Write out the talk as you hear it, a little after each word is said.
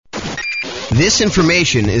This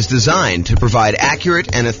information is designed to provide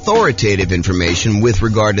accurate and authoritative information with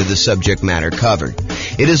regard to the subject matter covered.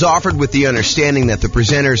 It is offered with the understanding that the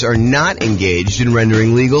presenters are not engaged in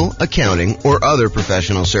rendering legal, accounting, or other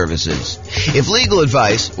professional services. If legal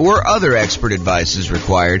advice or other expert advice is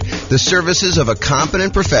required, the services of a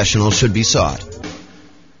competent professional should be sought.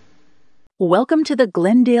 Welcome to the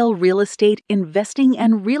Glendale Real Estate Investing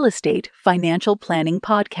and Real Estate Financial Planning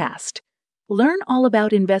Podcast. Learn all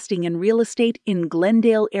about investing in real estate in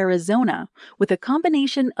Glendale, Arizona, with a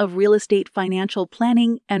combination of real estate financial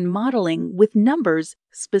planning and modeling with numbers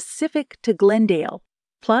specific to Glendale,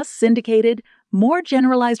 plus syndicated, more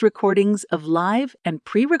generalized recordings of live and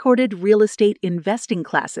pre-recorded real estate investing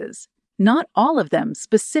classes, not all of them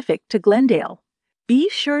specific to Glendale. Be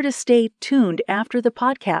sure to stay tuned after the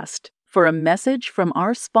podcast for a message from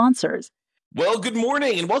our sponsors. Well, good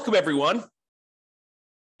morning and welcome, everyone.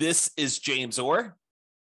 This is James Orr,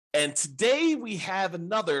 and today we have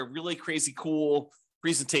another really crazy cool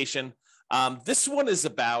presentation. This one is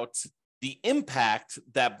about the impact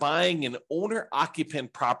that buying an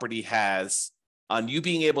owner-occupant property has on you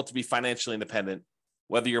being able to be financially independent,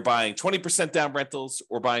 whether you're buying 20% down rentals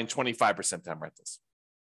or buying 25% down rentals.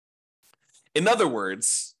 In other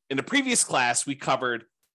words, in the previous class, we covered,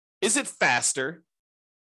 is it faster?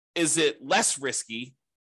 Is it less risky?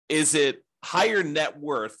 Is it higher net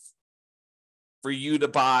worth for you to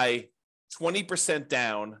buy 20%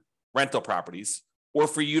 down rental properties or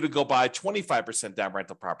for you to go buy 25% down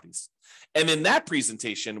rental properties? And in that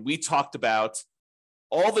presentation, we talked about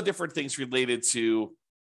all the different things related to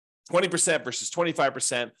 20% versus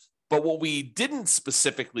 25%. But what we didn't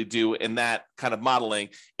specifically do in that kind of modeling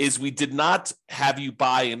is we did not have you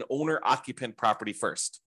buy an owner-occupant property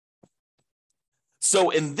first. So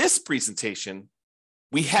in this presentation,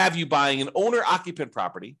 we have you buying an owner-occupant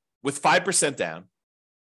property with 5% down.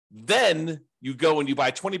 Then you go and you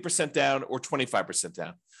buy 20% down or 25%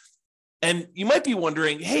 down. And you might be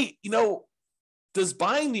wondering, hey, does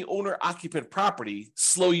buying the owner-occupant property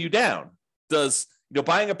slow you down? Does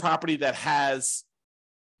buying a property that's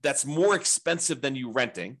more expensive than you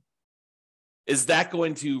renting, is that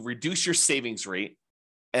going to reduce your savings rate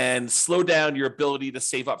and slow down your ability to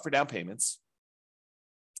save up for down payments?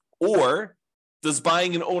 Or does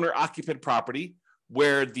buying an owner-occupant property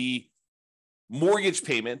where the mortgage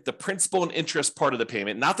payment, the principal and interest part of the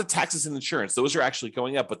payment, not the taxes and insurance, those are actually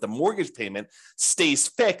going up, but the mortgage payment stays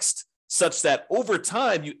fixed such that over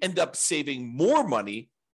time you end up saving more money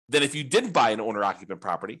than if you didn't buy an owner-occupant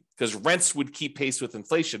property, because rents would keep pace with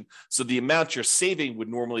inflation. So the amount you're saving would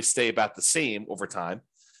normally stay about the same over time.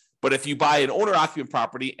 But if you buy an owner-occupant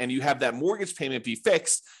property and you have that mortgage payment be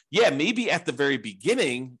fixed, maybe at the very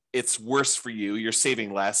beginning, it's worse for you. You're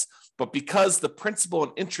saving less. But because the principal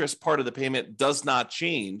and interest part of the payment does not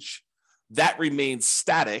change, that remains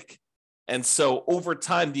static. And so over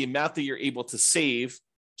time, the amount that you're able to save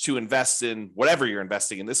to invest in whatever you're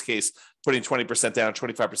investing, in this case, putting 20% down,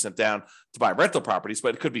 25% down to buy rental properties,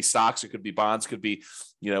 but it could be stocks, it could be bonds, it could be,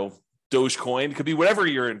 Dogecoin, it could be whatever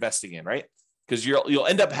you're investing in, right? Because you'll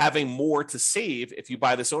end up having more to save if you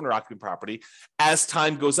buy this owner-occupant property as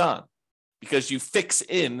time goes on, because you fix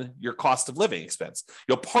in your cost of living expense,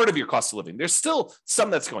 part of your cost of living. There's still some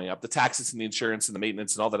that's going up, the taxes and the insurance and the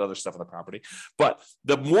maintenance and all that other stuff on the property, but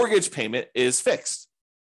the mortgage payment is fixed.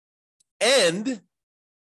 And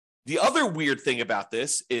the other weird thing about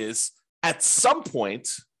this is at some point,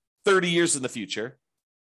 30 years in the future,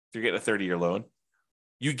 if you're getting a 30-year loan,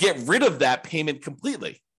 you get rid of that payment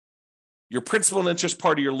completely. Your principal and interest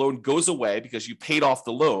part of your loan goes away because you paid off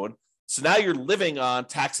the loan. So now you're living on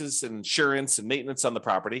taxes and insurance and maintenance on the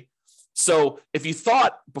property. So if you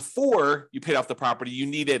thought before you paid off the property, you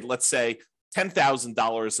needed, let's say,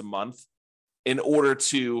 $10,000 a month in order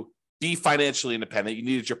to be financially independent, you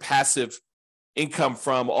needed your passive income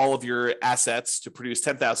from all of your assets to produce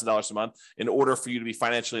 $10,000 a month in order for you to be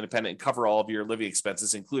financially independent and cover all of your living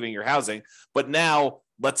expenses, including your housing. But now,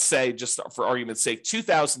 let's say, just for argument's sake,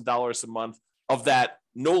 $2,000 a month of that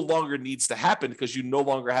no longer needs to happen because you no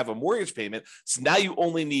longer have a mortgage payment. So now you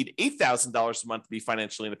only need $8,000 a month to be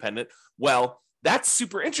financially independent. Well, that's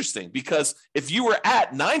super interesting, because if you were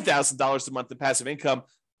at $9,000 a month in passive income,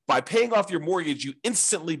 by paying off your mortgage, you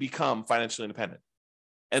instantly become financially independent.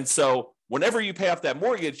 And so whenever you pay off that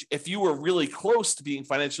mortgage, if you were really close to being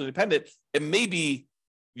financially independent, it may be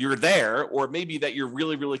you're there, or it may be that you're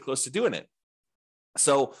really, really close to doing it.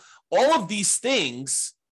 So all of these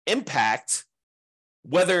things impact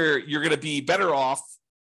whether you're going to be better off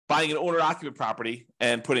buying an owner-occupant property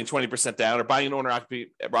and putting 20% down, or buying an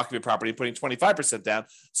owner-occupant property and putting 25% down.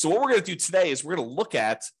 So what we're going to do today is we're going to look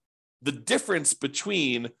at the difference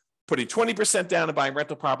between putting 20% down and buying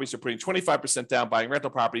rental properties or putting 25% down buying rental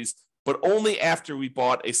properties, but only after we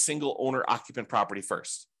bought a single owner-occupant property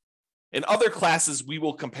first. In other classes, we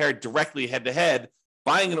will compare directly head-to-head,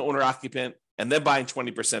 buying an owner-occupant and then buying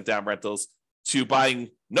 20% down rentals to buying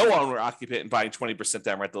no owner-occupant and buying 20%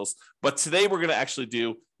 down rentals. But today we're going to actually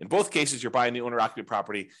do, in both cases, you're buying the owner-occupant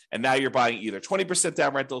property, and now you're buying either 20%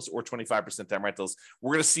 down rentals or 25% down rentals.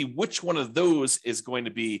 We're going to see which one of those is going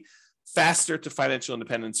to be faster to financial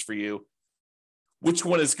independence for you, which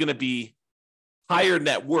one is going to be higher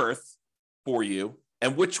net worth for you,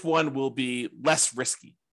 and which one will be less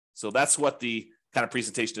risky. So that's what the kind of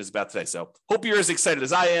presentation is about today. So hope you're as excited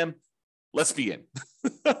as I am. Let's begin.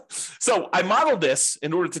 So I modeled this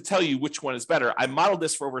in order to tell you which one is better. I modeled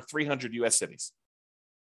this for over 300 US cities.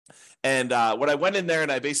 And what I went in there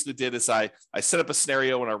and I basically did is I set up a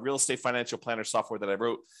scenario in our real estate financial planner software that I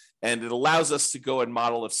wrote, and it allows us to go and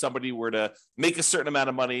model if somebody were to make a certain amount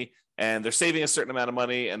of money and they're saving a certain amount of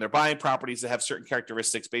money and they're buying properties that have certain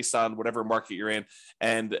characteristics based on whatever market you're in,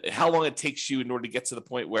 and how long it takes you in order to get to the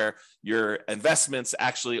point where your investments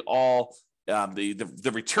actually all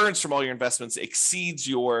the returns from all your investments exceeds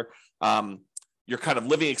your kind of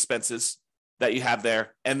living expenses that you have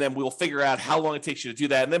there. And then we'll figure out how long it takes you to do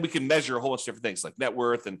that. And then we can measure a whole bunch of different things like net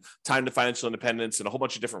worth and time to financial independence and a whole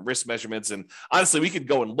bunch of different risk measurements. And honestly, we could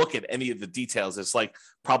go and look at any of the details. It's like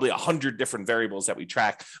probably 100 different variables that we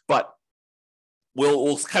track, but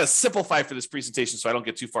we'll kind of simplify for this presentation so I don't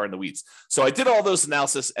get too far in the weeds. So I did all those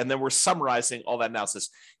analysis, and then we're summarizing all that analysis.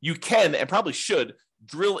 You can, and probably should,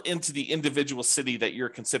 drill into the individual city that you're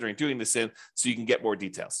considering doing this in so you can get more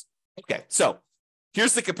details. Okay, so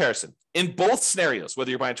here's the comparison. In both scenarios, whether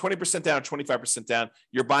you're buying 20% down or 25% down,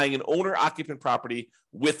 you're buying an owner-occupant property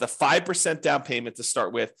with a 5% down payment to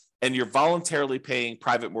start with, and you're voluntarily paying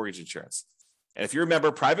private mortgage insurance. And if you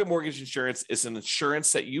remember, private mortgage insurance is an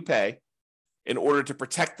insurance that you pay in order to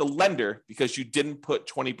protect the lender because you didn't put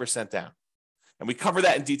 20% down. And we cover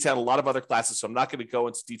that in detail in a lot of other classes, so I'm not going to go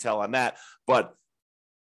into detail on that, but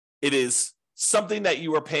it is something that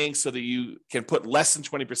you are paying so that you can put less than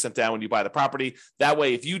 20% down when you buy the property. That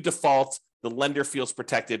way, if you default, the lender feels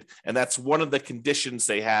protected. And that's one of the conditions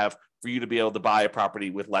they have for you to be able to buy a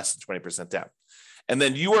property with less than 20% down. And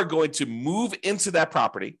then you are going to move into that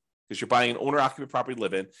property because you're buying an owner-occupant property to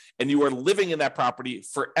live in, and you are living in that property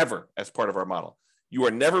forever as part of our model. You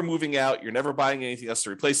are never moving out. You're never buying anything else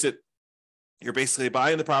to replace it. You're basically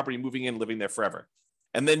buying the property, moving in, living there forever.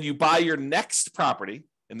 And then you buy your next property.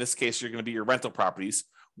 In this case, you're going to be your rental properties,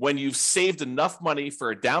 when you've saved enough money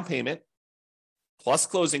for a down payment, plus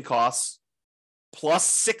closing costs, plus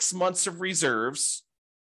 6 months of reserves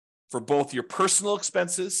for both your personal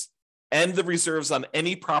expenses and the reserves on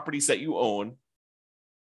any properties that you own.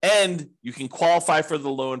 And you can qualify for the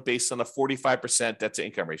loan based on a 45% debt to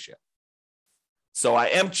income ratio. So I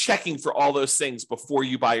am checking for all those things before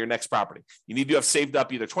you buy your next property. You need to have saved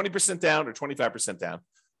up either 20% down or 25% down,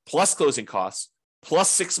 plus closing costs,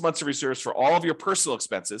 plus 6 months of reserves for all of your personal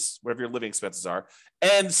expenses, whatever your living expenses are,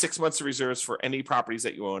 and 6 months of reserves for any properties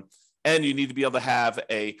that you own. And you need to be able to have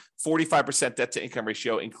a 45% debt to income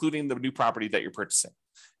ratio, including the new property that you're purchasing.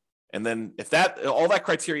 And then if all that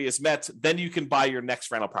criteria is met, then you can buy your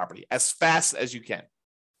next rental property as fast as you can.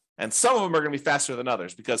 And some of them are going to be faster than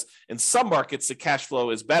others because in some markets, the cash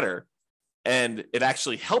flow is better and it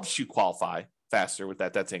actually helps you qualify faster with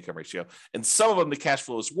that debt to income ratio. And some of them, the cash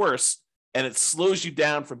flow is worse and it slows you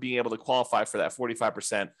down from being able to qualify for that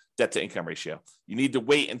 45% debt to income ratio. You need to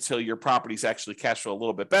wait until your properties actually cash flow a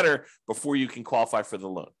little bit better before you can qualify for the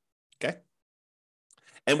loan. Okay.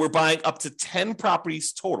 And we're buying up to 10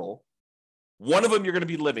 properties total. One of them you're going to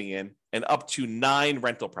be living in, and up to 9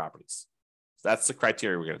 rental properties. So that's the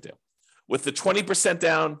criteria we're going to do. With the 20%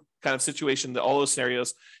 down kind of situation, all those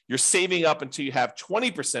scenarios, you're saving up until you have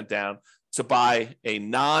 20% down to buy a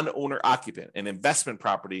non-owner occupant, an investment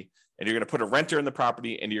property, and you're going to put a renter in the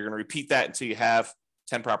property, and you're going to repeat that until you have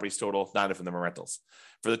 10 properties total, 9 of them are rentals.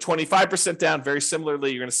 For the 25% down, very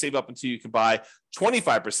similarly, you're going to save up until you can buy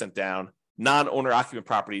 25% down, non-owner occupant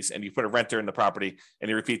properties, and you put a renter in the property, and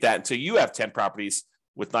you repeat that until you have 10 properties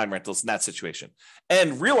with 9 rentals in that situation.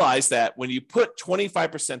 And realize that when you put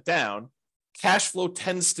 25% down, cash flow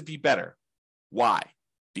tends to be better. Why?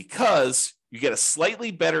 Because you get a slightly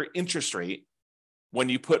better interest rate when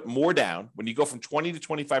you put more down. When you go from 20 to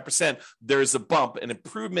 25%, there's a bump, an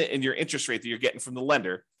improvement in your interest rate that you're getting from the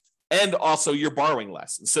lender. And also you're borrowing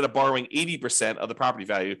less. Instead of borrowing 80% of the property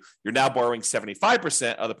value, you're now borrowing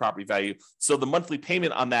 75% of the property value. So the monthly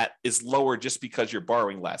payment on that is lower just because you're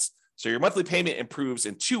borrowing less. So your monthly payment improves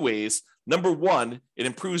in 2 ways. Number one, it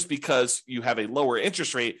improves because you have a lower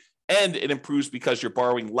interest rate and it improves because you're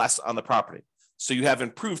borrowing less on the property. So you have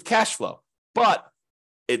improved cash flow, but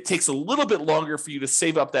it takes a little bit longer for you to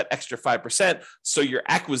save up that extra 5%. So your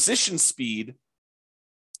acquisition speed,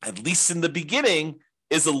 at least in the beginning,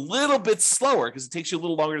 is a little bit slower because it takes you a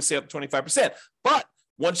little longer to save up 25%. But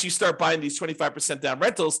once you start buying these 25% down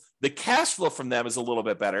rentals, the cash flow from them is a little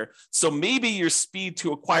bit better. So maybe your speed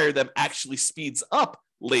to acquire them actually speeds up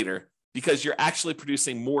later because you're actually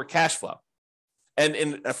producing more cash flow. And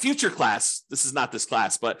in a future class, this is not this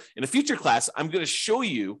class, but in a future class, I'm going to show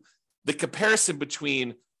you the comparison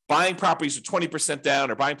between buying properties with 20%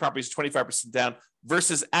 down or buying properties with 25% down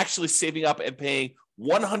versus actually saving up and paying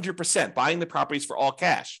 100%, buying the properties for all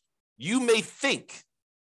cash. You may think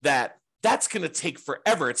that that's going to take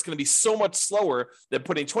forever. It's going to be so much slower than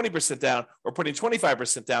putting 20% down or putting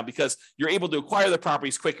 25% down because you're able to acquire the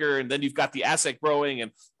properties quicker and then you've got the asset growing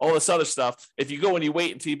and all this other stuff. If you go and you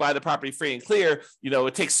wait until you buy the property free and clear,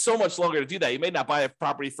 it takes so much longer to do that. You may not buy a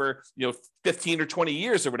property for 15 or 20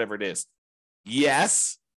 years or whatever it is.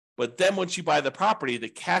 Yes, but then once you buy the property, the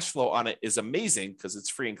cash flow on it is amazing because it's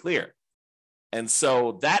free and clear. And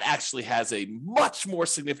so that actually has a much more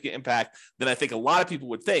significant impact than I think a lot of people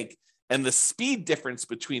would think. And the speed difference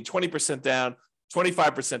between 20% down,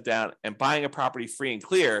 25% down, and buying a property free and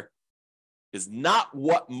clear is not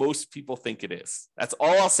what most people think it is. That's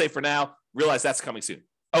all I'll say for now. Realize that's coming soon.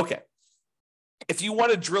 Okay. If you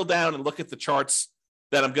want to drill down and look at the charts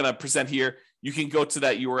that I'm going to present here, you can go to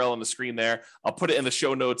that URL on the screen there. I'll put it in the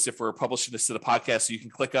show notes if we're publishing this to the podcast, so you can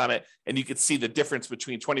click on it and you can see the difference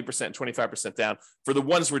between 20% and 25% down for the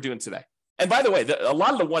ones we're doing today. And by the way, a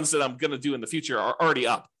lot of the ones that I'm going to do in the future are already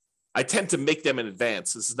up. I tend to make them in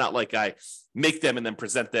advance. This is not like I make them and then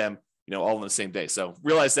present them, all on the same day. So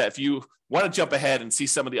realize that if you want to jump ahead and see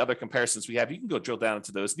some of the other comparisons we have, you can go drill down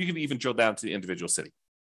into those. You can even drill down to the individual city.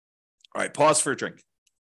 All right, pause for a drink.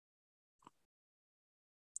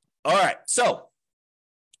 All right, so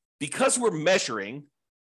because we're measuring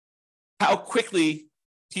how quickly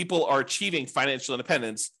people are achieving financial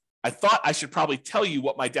independence, I thought I should probably tell you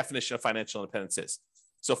what my definition of financial independence is.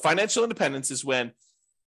 So financial independence is when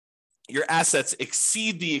your assets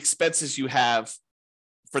exceed the expenses you have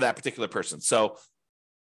for that particular person. So,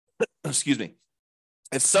 excuse me,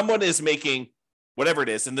 if someone is making whatever it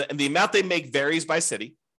is, and the amount they make varies by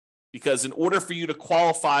city, because in order for you to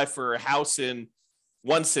qualify for a house in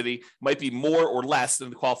one city might be more or less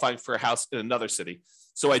than qualifying for a house in another city.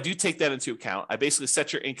 So I do take that into account. I basically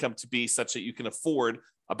set your income to be such that you can afford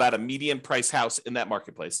about a median price house in that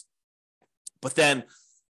marketplace. But then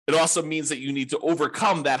it also means that you need to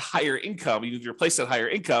overcome that higher income. You need to replace that higher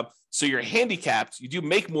income. So you're handicapped. You do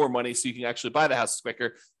make more money so you can actually buy the houses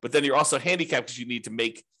quicker, but then you're also handicapped because you need to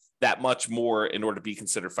make that much more in order to be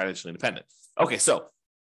considered financially independent. Okay, so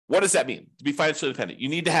what does that mean to be financially independent? You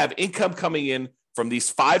need to have income coming in from these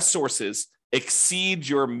 5 sources exceed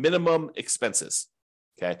your minimum expenses.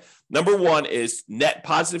 Okay. Number 1 is net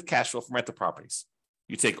positive cash flow from rental properties.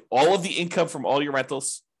 You take all of the income from all your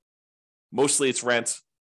rentals. Mostly it's rent,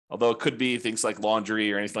 although it could be things like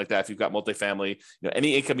laundry or anything like that. If you've got multifamily,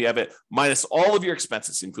 any income you have it, minus all of your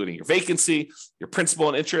expenses, including your vacancy, your principal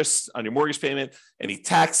and interest on your mortgage payment, any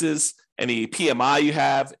taxes, any PMI you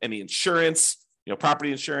have, any insurance,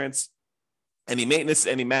 property insurance, any maintenance,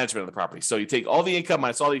 any management of the property. So you take all the income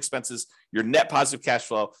minus all the expenses, your net positive cash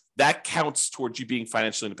flow, that counts towards you being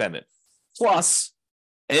financially independent. Plus,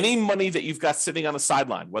 any money that you've got sitting on the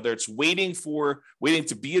sideline, whether it's waiting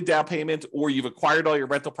to be a down payment, or you've acquired all your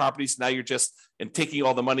rental properties, now you're just taking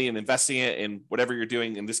all the money and investing it in whatever you're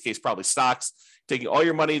doing, in this case, probably stocks, taking all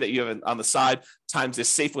your money that you have on the side times a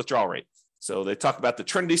safe withdrawal rate. So they talk about the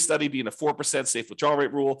Trinity study being a 4% safe withdrawal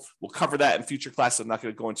rate rule. We'll cover that in future classes. I'm not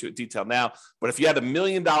going to go into it in detail now. But if you had $1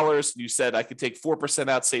 million, you said I could take 4%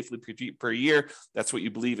 out safely per year, that's what you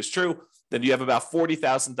believe is true, then you have about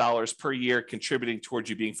 $40,000 per year contributing towards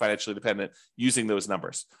you being financially independent using those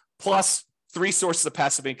numbers. Plus 3 sources of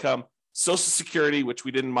passive income: Social Security, which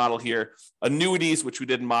we didn't model here, annuities, which we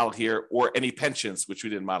didn't model here, or any pensions, which we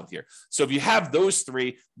didn't model here. So if you have those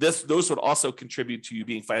 3, those would also contribute to you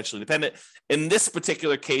being financially independent. In this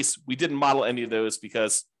particular case, we didn't model any of those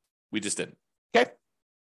because we just didn't. Okay.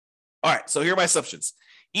 All right. So here are my assumptions.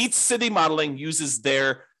 Each city modeling uses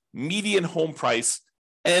their median home price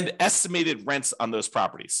and estimated rents on those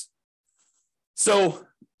properties. So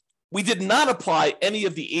we did not apply any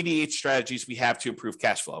of the 88 strategies we have to improve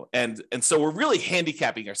cash flow. And so we're really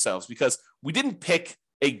handicapping ourselves because we didn't pick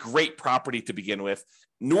a great property to begin with,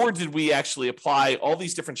 nor did we actually apply all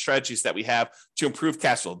these different strategies that we have to improve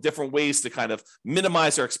cash flow, different ways to kind of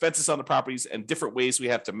minimize our expenses on the properties and different ways we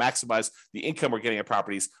have to maximize the income we're getting on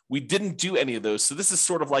properties. We didn't do any of those. So this is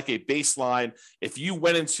sort of like a baseline. If you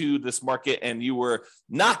went into this market and you were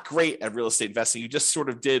not great at real estate investing, you just sort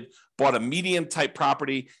of bought a medium type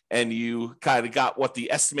property and you kind of got what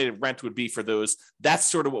the estimated rent would be for those. That's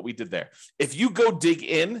sort of what we did there. If you go dig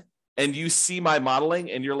in and you see my modeling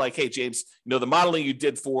and you're like, hey, James, the modeling you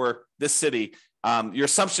did for this city, your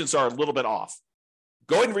assumptions are a little bit off.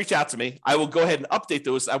 Go ahead and reach out to me. I will go ahead and update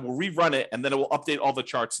those. I will rerun it, and then it will update all the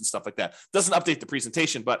charts and stuff like that. Doesn't update the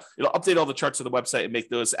presentation, but it'll update all the charts of the website and make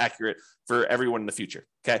those accurate for everyone in the future,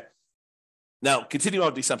 okay? Now, continuing on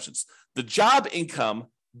with the assumptions. The job income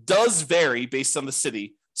does vary based on the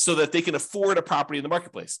city so that they can afford a property in the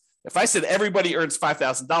marketplace. If I said everybody earns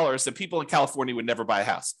 $5,000, then people in California would never buy a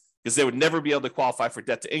house, because they would never be able to qualify for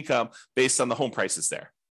debt to income based on the home prices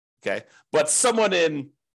there, okay? But someone in,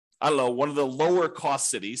 I don't know, one of the lower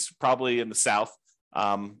cost cities, probably in the South,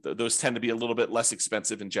 those tend to be a little bit less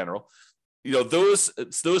expensive in general.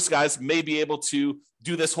 Those guys may be able to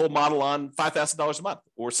do this whole model on $5,000 a month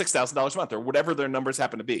or $6,000 a month or whatever their numbers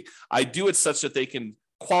happen to be. I do it such that they can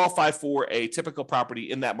qualify for a typical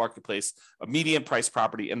property in that marketplace, a median price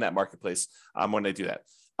property in that marketplace when they do that.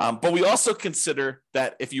 But we also consider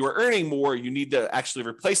that if you are earning more, you need to actually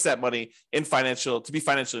replace that money to be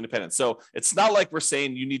financially independent. So it's not like we're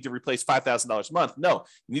saying you need to replace $5,000 a month. No,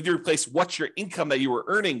 you need to replace what your income that you were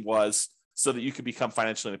earning was so that you can become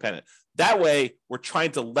financially independent. That way, we're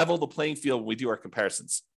trying to level the playing field when we do our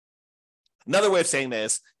comparisons. Another way of saying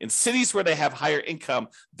this, in cities where they have higher income,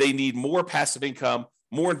 they need more passive income,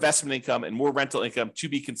 more investment income, and more rental income to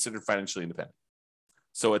be considered financially independent.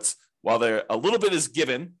 So while a little bit is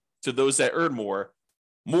given to those that earn more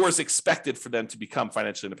is expected for them to become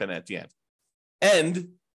financially independent at the end. And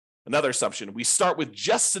another assumption, we start with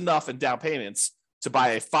just enough in down payments to buy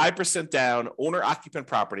a 5% down owner-occupant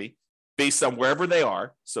property based on wherever they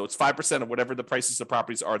are. So it's 5% of whatever the prices of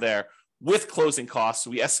properties are there with closing costs.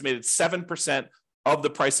 So we estimated 7% of the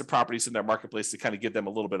price of properties in their marketplace to kind of give them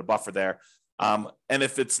a little bit of buffer there. And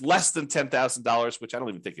if it's less than $10,000, which I don't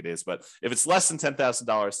even think it is, but if it's less than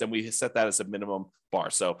 $10,000, then we set that as a minimum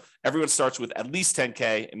bar. So everyone starts with at least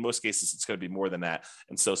 10K. In most cases, it's going to be more than that.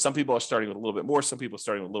 And so some people are starting with a little bit more. Some people are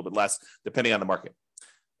starting with a little bit less, depending on the market.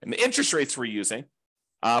 And the interest rates we're using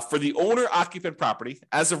for the owner-occupant property,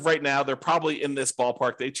 as of right now, they're probably in this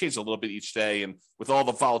ballpark. They change a little bit each day. And with all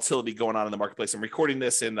the volatility going on in the marketplace, I'm recording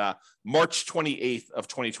this in March 28th of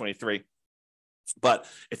 2023. But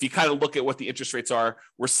if you kind of look at what the interest rates are,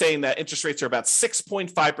 we're saying that interest rates are about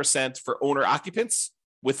 6.5% for owner occupants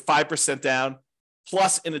with 5% down.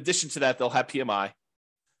 Plus, in addition to that, they'll have PMI.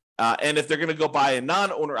 And if they're going to go buy a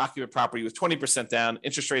non-owner occupant property with 20% down,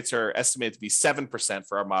 interest rates are estimated to be 7%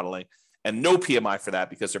 for our modeling and no PMI for that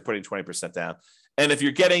because they're putting 20% down. And if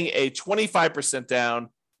you're getting a 25% down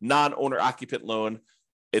non-owner occupant loan,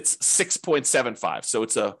 it's 6.75. So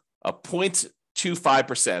it's a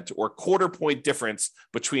 0.25% or quarter point difference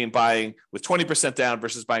between buying with 20% down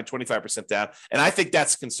versus buying 25% down. And I think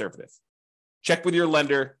that's conservative. Check with your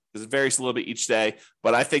lender because it varies a little bit each day,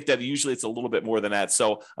 but I think that usually it's a little bit more than that.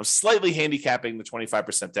 So I'm slightly handicapping the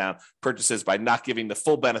 25% down purchases by not giving the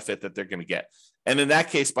full benefit that they're going to get. And in that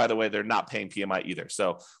case, by the way, they're not paying PMI either.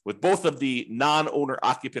 So with both of the non-owner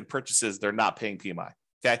occupant purchases, they're not paying PMI.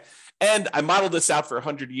 Okay. And I modeled this out for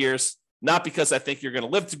 100 years. Not because I think you're going to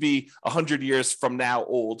live to be 100 years from now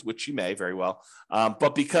old, which you may very well,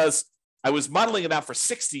 but because I was modeling it out for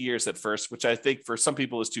 60 years at first, which I think for some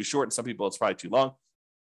people is too short and some people it's probably too long.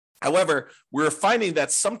 However, we're finding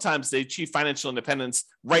that sometimes they achieve financial independence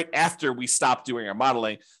right after we stop doing our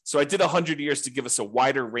modeling. So I did 100 years to give us a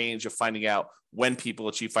wider range of finding out when people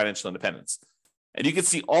achieve financial independence. And you can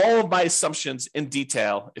see all of my assumptions in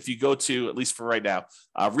detail if you go to, at least for right now,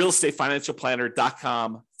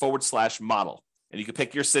 realestatefinancialplanner.com/model. And you can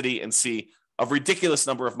pick your city and see a ridiculous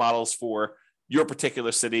number of models for your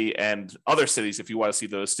particular city and other cities if you want to see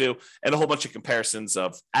those too, and a whole bunch of comparisons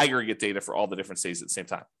of aggregate data for all the different cities at the same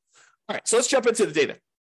time. All right, so let's jump into the data. Let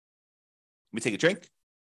me take a drink.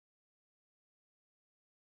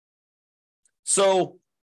 So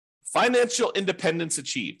financial independence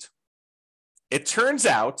achieved. It turns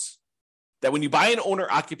out that when you buy an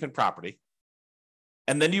owner-occupant property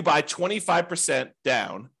and then you buy 25%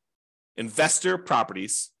 down investor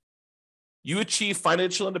properties, you achieve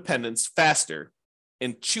financial independence faster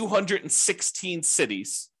in 216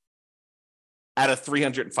 cities out of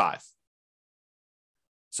 305.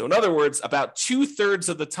 So in other words, about 2/3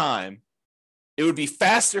 of the time, it would be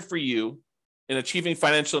faster for you in achieving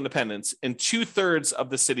financial independence in 2/3 of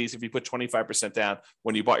the cities if you put 25% down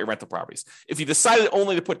when you bought your rental properties. If you decided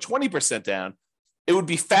only to put 20% down, it would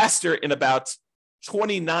be faster in about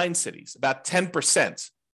 29 cities, about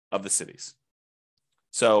 10% of the cities.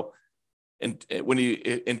 So in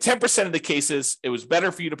 10% of the cases, it was better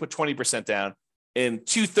for you to put 20% down. In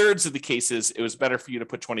 2/3 of the cases, it was better for you to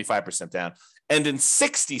put 25% down. And in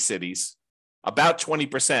 60 cities, about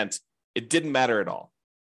 20%, it didn't matter at all.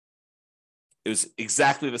 It was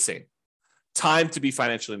exactly the same. Time to be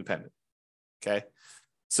financially independent. Okay.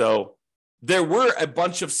 So there were a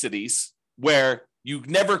bunch of cities where you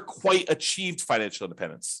never quite achieved financial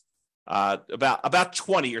independence, about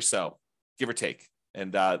 20 or so, give or take.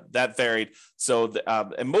 And that varied. So,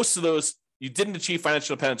 and most of those, you didn't achieve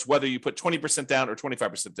financial independence, whether you put 20% down or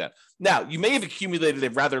 25% down. Now, you may have accumulated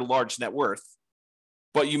a rather large net worth,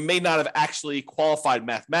 but you may not have actually qualified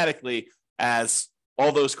mathematically as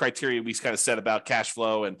all those criteria we kind of said about cash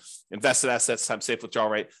flow and invested assets times safe withdrawal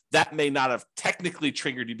rate. That may not have technically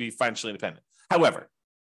triggered you to be financially independent. However,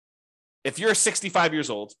 if you're 65 years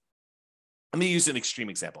old, let me use an extreme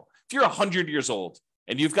example. If you're 100 years old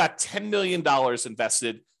and you've got $10 million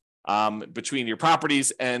invested between your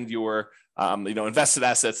properties and your invested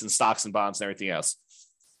assets and stocks and bonds and everything else,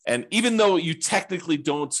 and even though you technically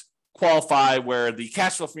don't qualify where the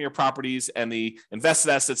cash flow from your properties and the invested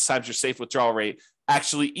assets times your safe withdrawal rate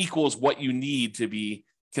actually equals what you need to be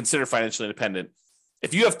considered financially independent.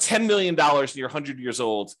 If you have $10 million and you're 100 years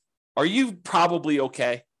old, are you probably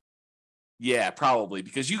okay? Yeah, probably,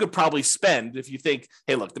 because you could probably spend, if you think,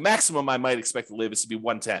 hey, look, the maximum I might expect to live is to be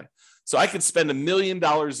 110. So I could spend $1 million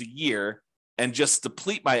a year and just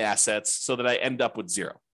deplete my assets so that I end up with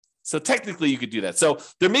zero. So technically you could do that. So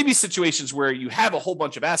there may be situations where you have a whole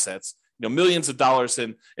bunch of assets, millions of dollars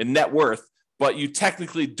in net worth, but you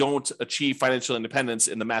technically don't achieve financial independence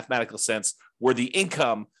in the mathematical sense, where the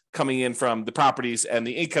income coming in from the properties and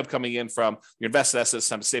the income coming in from your invested assets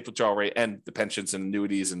times safe withdrawal rate and the pensions and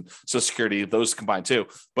annuities and Social Security, those combined too.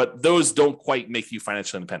 But those don't quite make you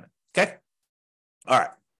financially independent. Okay. All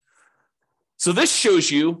right. So this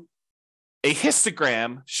shows you a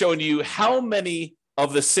histogram showing you how many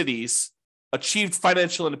of the cities achieved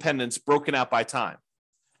financial independence broken out by time.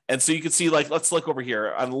 And so you can see, let's look over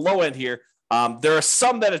here on the low end here. There are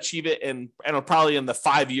some that achieve it in probably in the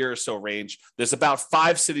 5 year or so range. There's about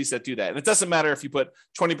 5 cities that do that. And it doesn't matter if you put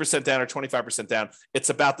 20% down or 25% down, it's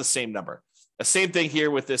about the same number. The same thing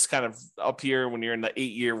here with this kind of up here when you're in the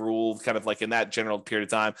 8-year rule, kind of like in that general period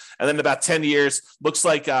of time. And then about 10 years, looks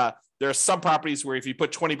like there are some properties where if you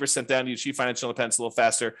put 20% down, you achieve financial independence a little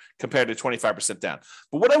faster compared to 25% down.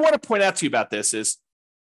 But what I want to point out to you about this is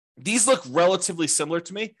these look relatively similar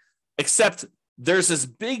to me, except there's this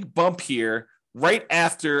big bump here right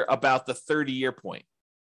after about the 30-year point.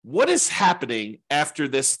 What is happening after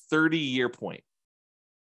this 30-year point?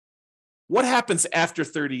 What happens after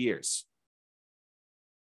 30 years?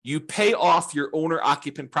 You pay off your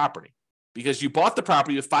owner-occupant property because you bought the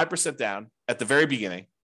property with 5% down at the very beginning.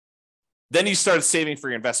 Then you started saving for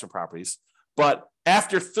your investment properties. But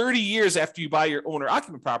after 30 years after you buy your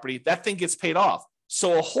owner-occupant property, that thing gets paid off.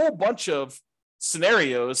 So a whole bunch of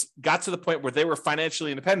scenarios got to the point where they were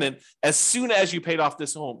financially independent as soon as you paid off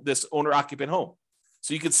this owner-occupant home.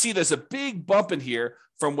 So you can see there's a big bump in here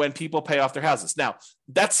from when people pay off their houses. Now,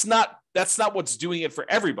 that's not what's doing it for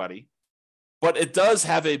everybody, but it does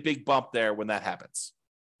have a big bump there when that happens.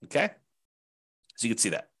 Okay? So you can see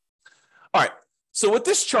that. All right. So what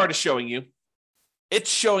this chart is showing you, it's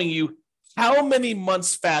showing you how many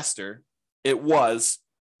months faster it was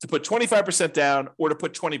to put 25% down or to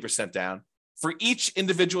put 20% down for each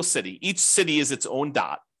individual city. Each city is its own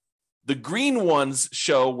dot. The green ones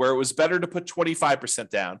show where it was better to put 25%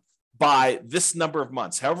 down by this number of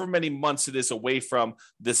months, however many months it is away from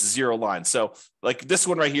this zero line. So like this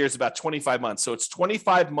one right here is about 25 months. So it's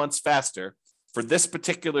 25 months faster for this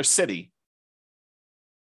particular city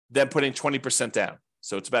than putting 20% down.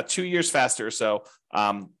 So it's about 2 years faster or so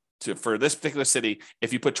for this particular city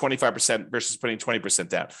if you put 25% versus putting 20%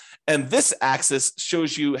 down. And this axis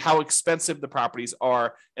shows you how expensive the properties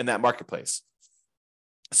are in that marketplace.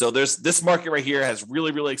 So there's this market right here has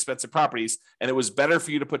really, really expensive properties, and it was better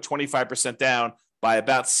for you to put 25% down by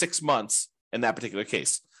about 6 months in that particular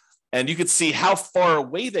case. And you can see how far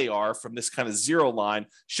away they are from this kind of zero line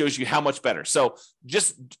shows you how much better. So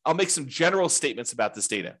I'll make some general statements about this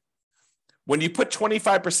data. When you put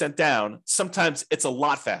 25% down, sometimes it's a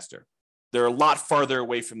lot faster. They're a lot farther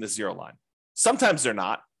away from the zero line. Sometimes they're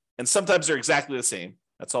not, and sometimes they're exactly the same.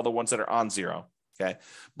 That's all the ones that are on zero. Okay.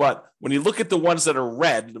 But when you look at the ones that are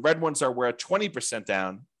red, the red ones are where 20%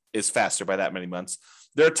 down is faster by that many months.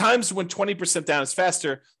 There are times when 20% down is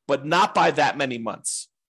faster, but not by that many months.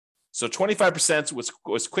 So 25%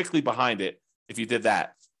 was quickly behind it if you did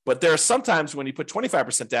that. But there are some times when you put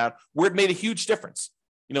 25% down where it made a huge difference.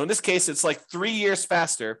 In this case, it's like 3 years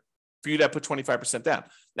faster for you to put 25% down.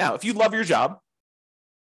 Now, if you love your job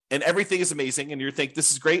and everything is amazing and you think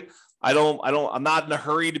this is great, I'm not in a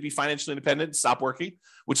hurry to be financially independent, stop working,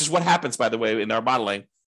 which is what happens, by the way, in our modeling.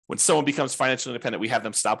 When someone becomes financially independent, we have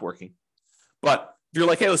them stop working. But if you're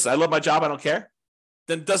like, hey, listen, I love my job, I don't care,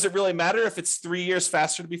 then does it really matter if it's 3 years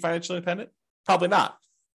faster to be financially independent? Probably not.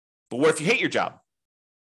 But what if you hate your job?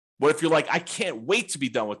 What if you're like, I can't wait to be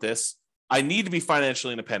done with this. I need to be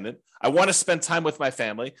financially independent. I want to spend time with my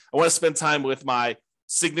family. I want to spend time with my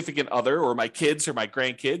significant other or my kids or my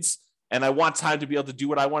grandkids. And I want time to be able to do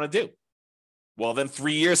what I want to do. Well, then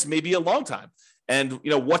 3 years may be a long time. And,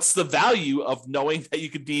 what's the value of knowing that you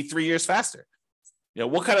could be 3 years faster?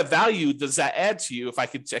 What kind of value does that add to you if I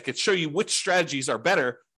could show you which strategies are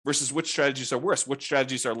better versus which strategies are worse, which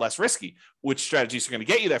strategies are less risky, which strategies are going to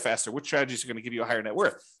get you there faster, which strategies are going to give you a higher net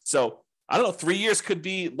worth. So I don't know, 3 years could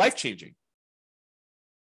be life-changing.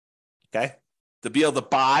 Okay. To be able to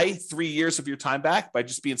buy 3 years of your time back by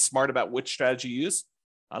just being smart about which strategy you use,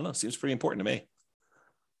 I don't know, seems pretty important to me.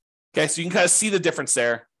 Okay. So you can kind of see the difference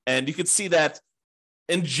there. And you can see that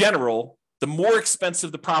in general, the more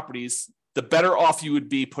expensive the properties, the better off you would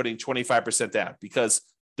be putting 25% down because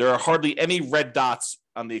there are hardly any red dots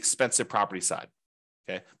on the expensive property side.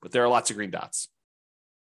 Okay. But there are lots of green dots.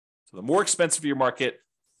 So the more expensive your market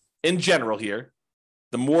in general here,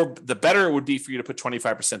 the better it would be for you to put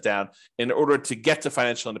 25% down in order to get to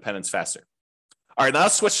financial independence faster. All right, now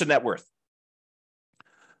let's switch to net worth.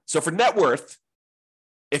 So for net worth,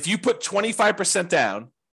 if you put 25% down,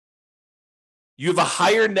 you have a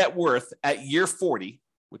higher net worth at year 40,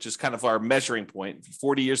 which is kind of our measuring point,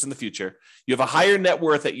 40 years in the future. You have a higher net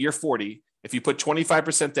worth at year 40 if you put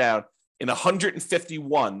 25% down in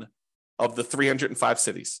 151 of the 305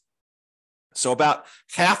 cities. So about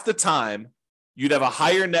half the time, you'd have a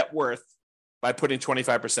higher net worth by putting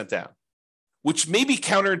 25% down, which may be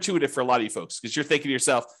counterintuitive for a lot of you folks because you're thinking to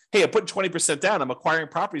yourself, hey, I'm putting 20% down. I'm acquiring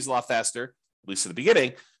properties a lot faster, at least at the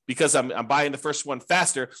beginning, because I'm buying the first one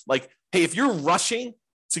faster. Like, hey, if you're rushing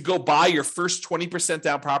to go buy your first 20%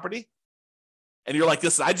 down property and you're like,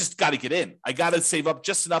 listen, I just got to get in. I got to save up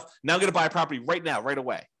just enough. Now I'm going to buy a property right now, right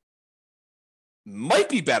away. Might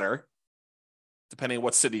be better, depending on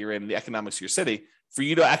what city you're in and the economics of your city, for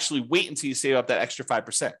you to actually wait until you save up that extra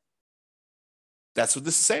 5%. That's what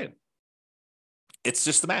this is saying. It's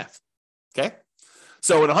just the math. Okay.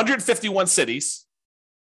 So in 151 cities,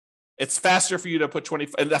 it's faster for you to put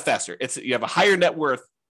not faster. You have a higher net worth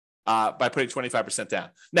by putting 25% down.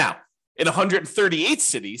 Now, in 138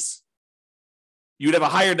 cities, you'd have a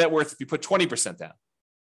higher net worth if you put 20% down.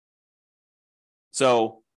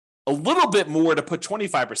 So a little bit more to put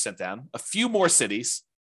 25% down, a few more cities,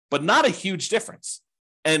 but not a huge difference.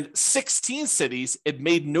 And 16 cities, it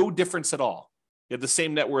made no difference at all. You have the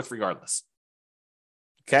same net worth regardless.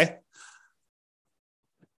 Okay.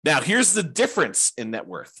 Now, here's the difference in net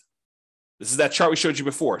worth. This is that chart we showed you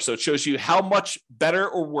before. So it shows you how much better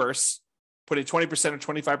or worse putting 20% or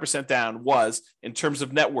 25% down was in terms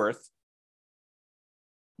of net worth,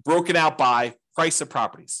 broken out by price of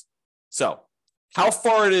properties. So how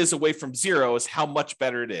far it is away from zero is how much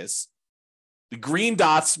better it is. The green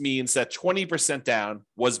dots means that 20% down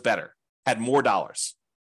was better, had more dollars.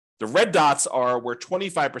 The red dots are where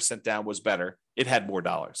 25% down was better, it had more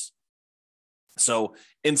dollars. So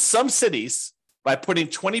in some cities, by putting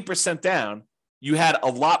 20% down, you had a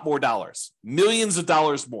lot more dollars, millions of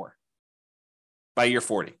dollars more by year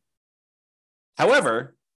 40.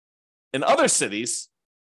 However, in other cities,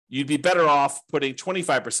 you'd be better off putting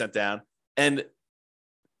 25% down. And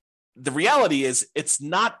the reality is it's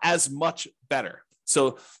not as much better.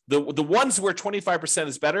 So the ones where 25%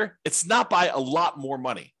 is better, it's not by a lot more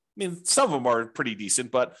money. I mean, some of them are pretty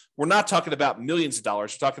decent, but we're not talking about millions of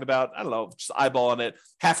dollars. We're talking about, I don't know, just eyeballing it,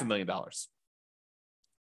 $500,000.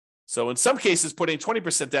 So in some cases, putting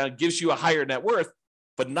 20% down gives you a higher net worth,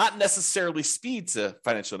 but not necessarily speed to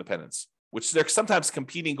financial independence, which they're sometimes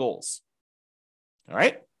competing goals. All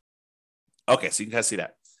right. Okay. So you can kind of see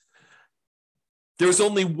that. There was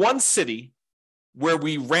only one city where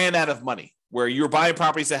we ran out of money, where you were buying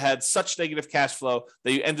properties that had such negative cash flow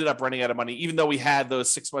that you ended up running out of money, even though we had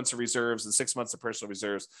those 6 months of reserves and 6 months of personal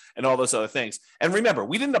reserves and all those other things. And remember,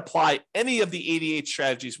 we didn't apply any of the 88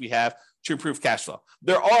 strategies we have to improve cash flow.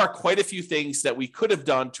 There are quite a few things that we could have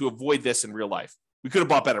done to avoid this in real life. We could have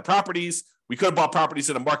bought better properties. We could have bought properties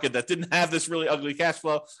in a market that didn't have this really ugly cash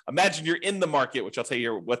flow. Imagine you're in the market, which I'll tell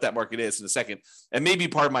you what that market is in a second. And maybe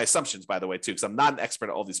part of my assumptions, by the way, too, because I'm not an expert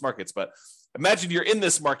at all these markets. But imagine you're in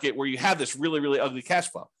this market where you have this really, really ugly cash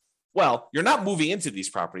flow. Well, you're not moving into these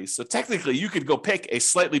properties. So technically, you could go pick a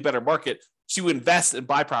slightly better market to invest and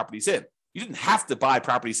buy properties in. You didn't have to buy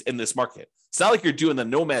properties in this market. It's not like you're doing the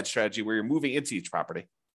nomad strategy where you're moving into each property,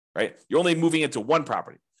 right? You're only moving into one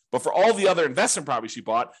property. But for all the other investment properties you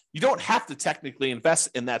bought, you don't have to technically invest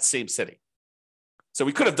in that same city. So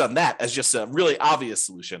we could have done that as just a really obvious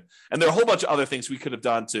solution. And there are a whole bunch of other things we could have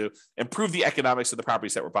done to improve the economics of the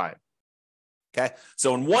properties that we're buying. Okay.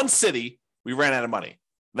 So in one city, we ran out of money.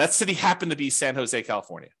 That city happened to be San Jose,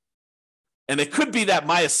 California. And it could be that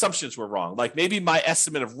my assumptions were wrong. Like maybe my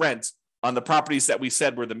estimate of rent on the properties that we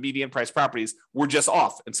said were the median price properties were just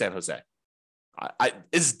off in San Jose.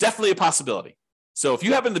 It's definitely a possibility. So if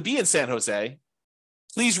you happen to be in San Jose,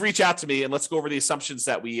 please reach out to me and let's go over the assumptions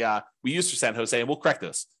that we use for San Jose and we'll correct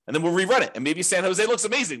this. And then we'll rerun it. And maybe San Jose looks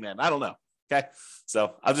amazing then. I don't know. Okay.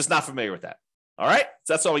 So I'm just not familiar with that. All right.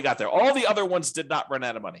 So that's all we got there. All the other ones did not run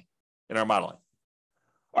out of money in our modeling.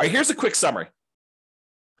 All right. Here's a quick summary.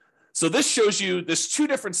 So this shows you, there's two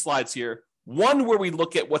different slides here. One where we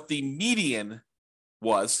look at what the median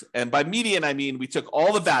was. And by median, I mean, we took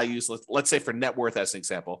all the values, let's say for net worth as an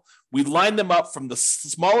example, we lined them up from the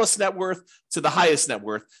smallest net worth to the highest net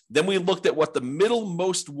worth. Then we looked at what the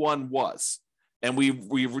middlemost one was. And we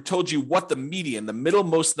told you what the median, the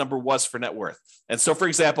middlemost number was for net worth. And so, for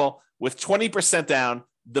example, with 20% down,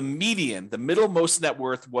 the median, the middlemost net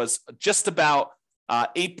worth was just about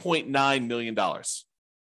 $8.9 million.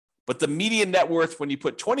 But the median net worth when you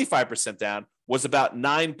put 25% down was about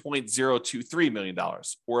 $9.023 million,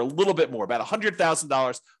 or a little bit more, about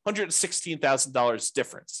 $100,000, $116,000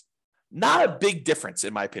 difference. Not a big difference,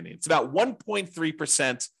 in my opinion. It's about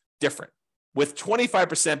 1.3% different, with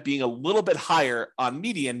 25% being a little bit higher on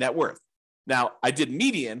median net worth. Now, I did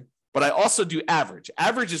median, but I also do average.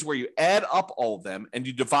 Average is where you add up all of them and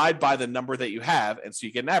you divide by the number that you have, and so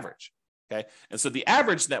you get an average. Okay, and so the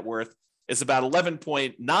average net worth is about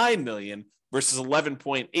 11.9 million versus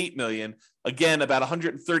 11.8 million. Again, about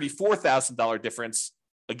 $134,000 difference.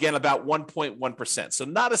 Again, about 1.1%. So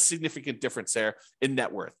not a significant difference there in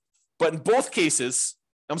net worth. But in both cases,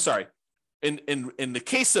 I'm sorry, in the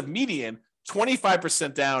case of median,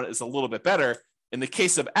 25% down is a little bit better. In the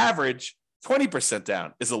case of average, 20%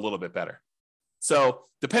 down is a little bit better. So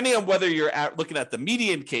depending on whether you're looking at the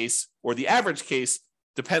median case or the average case,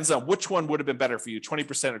 depends on which one would have been better for you,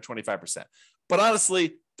 20% or 25%. But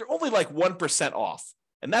honestly, they're only like 1% off.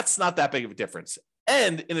 And that's not that big of a difference.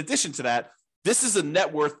 And in addition to that, this is a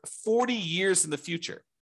net worth 40 years in the future.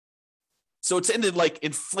 So it's in like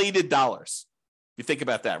inflated dollars. You think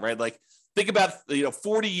about that, right? Like think about,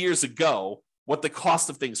 40 years ago, what the cost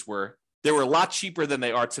of things were. They were a lot cheaper than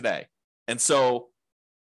they are today. And so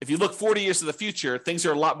if you look 40 years to the future, things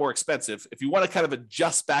are a lot more expensive. If you want to kind of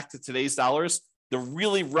adjust back to today's dollars, the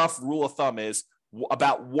really rough rule of thumb is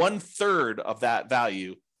about 1/3 of that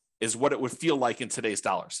value is what it would feel like in today's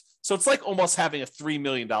dollars. So it's like almost having a $3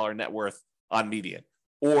 million net worth on median,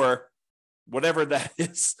 or whatever that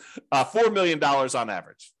is, $4 million on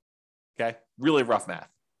average. Okay, really rough math.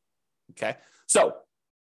 Okay, so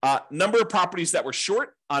number of properties that were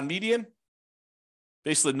short on median,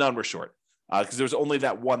 basically none were short because there was only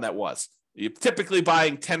that one that was. You're typically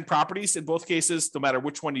buying 10 properties in both cases, no matter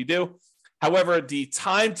which one you do. However, the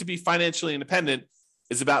time to be financially independent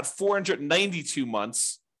is about 492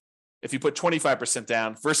 months if you put 25%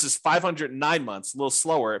 down versus 509 months, a little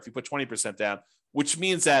slower if you put 20% down, which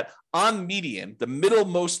means that on median, the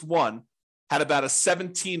middlemost one had about a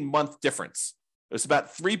 17-month difference. It was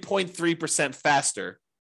about 3.3% faster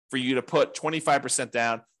for you to put 25%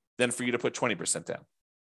 down than for you to put 20% down.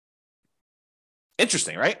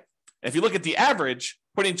 Interesting, right? If you look at the average,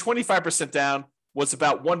 putting 25% down was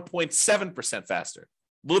about 1.7% faster,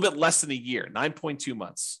 a little bit less than a year, 9.2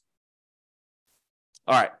 months.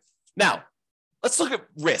 All right. Now, let's look at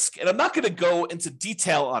risk. And I'm not going to go into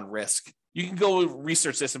detail on risk. You can go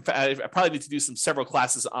research this. In fact, I probably need to do several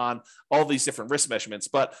classes on all these different risk measurements.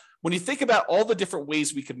 But when you think about all the different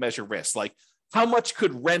ways we could measure risk, like how much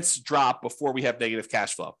could rents drop before we have negative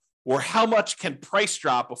cash flow? Or how much can price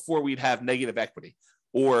drop before we'd have negative equity?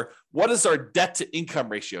 Or what is our debt to income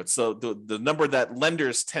ratio? So the number that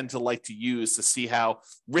lenders tend to like to use to see how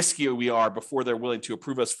risky we are before they're willing to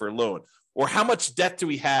approve us for a loan. Or how much debt do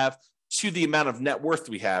we have to the amount of net worth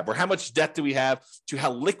we have, or how much debt do we have to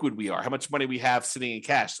how liquid we are, how much money we have sitting in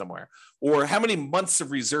cash somewhere, or how many months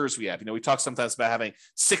of reserves we have. We talk sometimes about having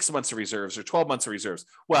 6 months of reserves or 12 months of reserves.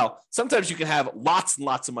 Well, sometimes you can have lots and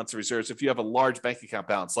lots of months of reserves if you have a large bank account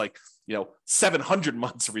balance, like 700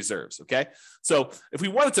 months of reserves. Okay. So if we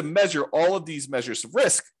wanted to measure all of these measures of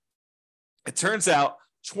risk, it turns out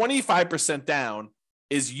 25% down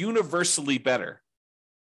is universally better.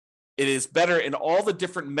 It is better in all the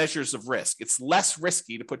different measures of risk. It's less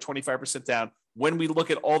risky to put 25% down when we look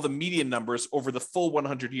at all the median numbers over the full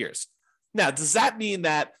 100 years. Now, does that mean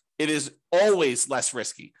that it is always less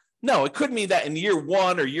risky? No, it could mean that in year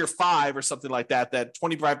 1 or year 5 or something like that, that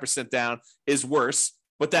 25% down is worse,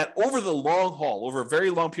 but that over the long haul, over a very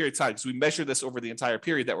long period of time, because we measure this over the entire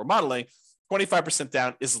period that we're modeling, 25%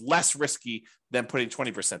 down is less risky than putting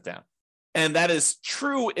 20% down. And that is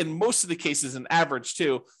true in most of the cases in average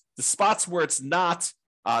too. The spots where it's not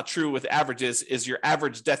true with averages is your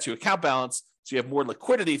average debt to account balance. So you have more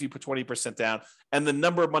liquidity if you put 20% down, and the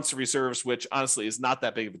number of months of reserves, which honestly is not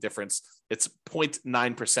that big of a difference. It's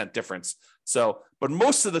 0.9% difference. So, but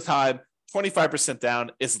most of the time, 25%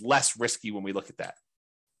 down is less risky when we look at that.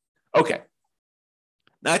 Okay.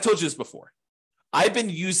 Now I told you this before. I've been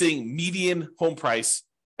using median home price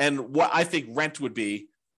and what I think rent would be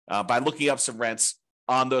by looking up some rents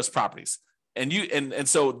on those properties. And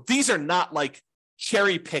so these are not like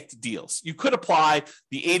cherry-picked deals. You could apply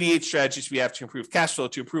the 88 strategies we have to improve cash flow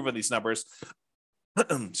to improve on these numbers.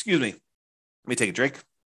 Excuse me. Let me take a drink.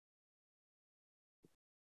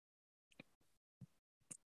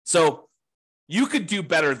 So you could do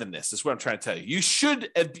better than this, is what I'm trying to tell you. You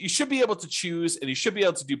should be able to choose, and you should be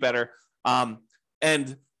able to do better.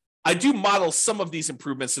 And I do model some of these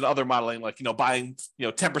improvements in other modeling, like buying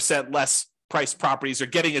 10% less price properties, or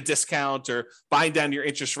getting a discount, or buying down your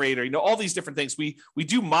interest rate, or all these different things. We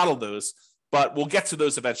do model those, but we'll get to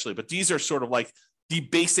those eventually. But these are sort of like the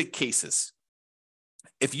basic cases.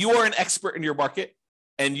 If you are an expert in your market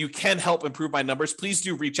and you can help improve my numbers, please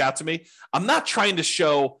do reach out to me. I'm not trying to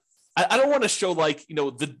show, I don't want to show like,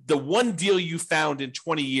 the one deal you found in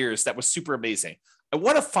 20 years that was super amazing. I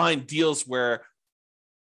want to find deals where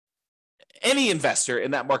any investor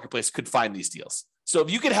in that marketplace could find these deals. So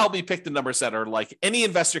if you could help me pick the numbers that are like any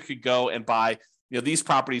investor could go and buy these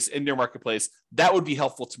properties in your marketplace, that would be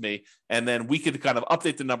helpful to me. And then we could kind of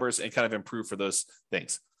update the numbers and kind of improve for those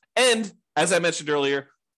things. And as I mentioned earlier,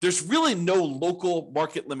 there's really no local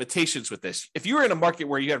market limitations with this. If you were in a market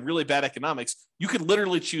where you had really bad economics, you could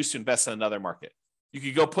literally choose to invest in another market. You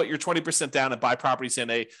could go put your 20% down and buy properties in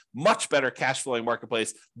a much better cash flowing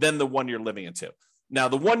marketplace than the one you're living into. Now,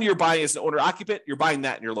 the one you're buying is an owner-occupant, you're buying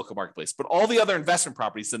that in your local marketplace. But all the other investment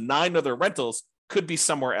properties, the 9 other rentals, could be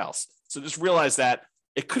somewhere else. So just realize that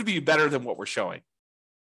it could be better than what we're showing.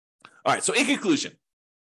 All right, so in conclusion,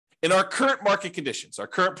 in our current market conditions, our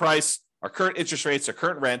current price, our current interest rates, our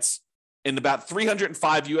current rents, in about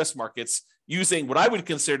 305 U.S. markets, using what I would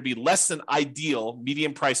consider to be less than ideal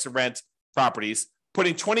median price to rent properties,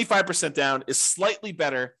 putting 25% down is slightly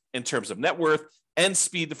better in terms of net worth and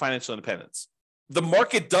speed to financial independence. The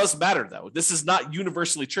market does matter, though. This is not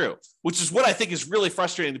universally true, which is what I think is really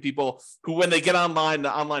frustrating to people who, when they get online,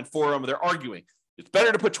 the online forum, they're arguing. It's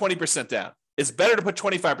better to put 20% down. It's better to put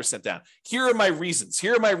 25% down. Here are my reasons.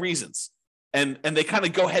 Here are my reasons. And they kind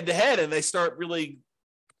of go head to head and they start really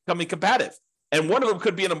becoming combative. And one of them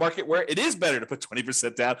could be in a market where it is better to put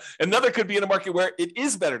 20% down. Another could be in a market where it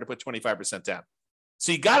is better to put 25% down.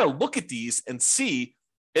 So you got to look at these and see,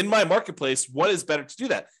 in my marketplace, what is better to do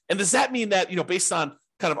that? And does that mean that, based on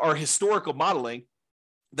kind of our historical modeling,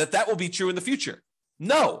 that will be true in the future?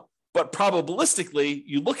 No, but probabilistically,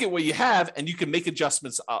 you look at what you have and you can make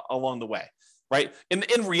adjustments along the way, right?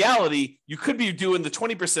 In reality, you could be doing the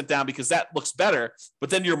 20% down because that looks better, but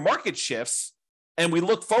then your market shifts and we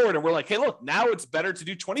look forward and we're like, hey, look, now it's better to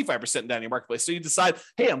do 25% down in your marketplace. So you decide,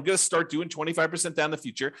 hey, I'm going to start doing 25% down in the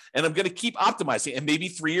future and I'm going to keep optimizing. And maybe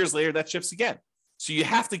 3 years later, that shifts again. So you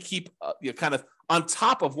have to keep kind of on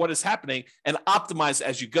top of what is happening and optimize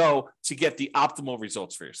as you go to get the optimal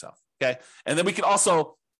results for yourself. Okay. And then we can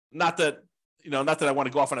also, not that I want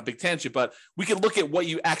to go off on a big tangent, but we can look at what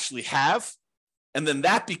you actually have. And then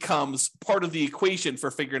that becomes part of the equation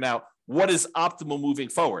for figuring out what is optimal moving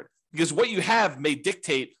forward, because what you have may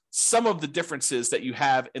dictate some of the differences that you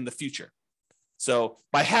have in the future. So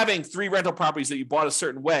by having 3 rental properties that you bought a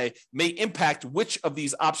certain way may impact which of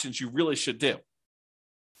these options you really should do.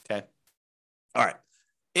 Okay. All right.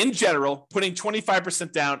 In general, putting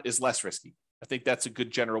 25% down is less risky. I think that's a good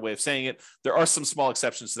general way of saying it. There are some small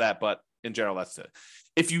exceptions to that, but in general, that's it.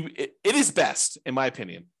 It is best, in my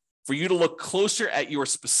opinion, for you to look closer at your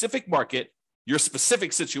specific market, your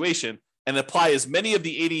specific situation, and apply as many of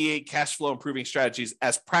the 88 cash flow improving strategies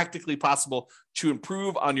as practically possible to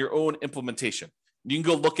improve on your own implementation. You can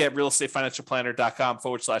go look at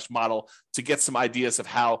realestatefinancialplanner.com/model to get some ideas of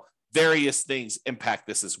how various things impact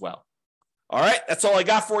this as well. All right, that's all I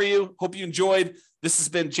got for you. Hope you enjoyed. This has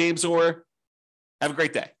been James Orr. Have a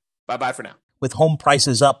great day. Bye-bye for now. With home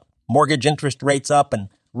prices up, mortgage interest rates up, and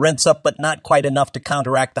rents up but not quite enough to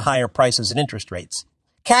counteract the higher prices and interest rates,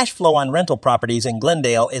 cash flow on rental properties in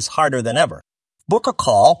Glendale is harder than ever. Book a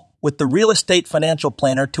call with the Real Estate Financial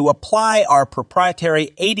Planner to apply our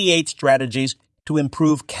proprietary 88 strategies to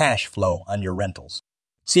improve cash flow on your rentals.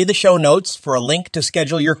 See the show notes for a link to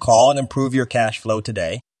schedule your call and improve your cash flow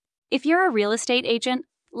today. If you're a real estate agent,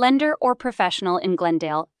 lender, or professional in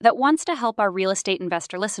Glendale that wants to help our real estate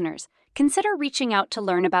investor listeners, consider reaching out to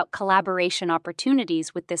learn about collaboration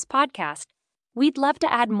opportunities with this podcast. We'd love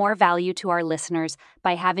to add more value to our listeners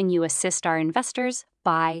by having you assist our investors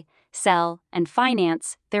buy, sell, and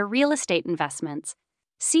finance their real estate investments.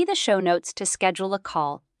 See the show notes to schedule a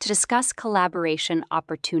call to discuss collaboration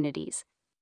opportunities.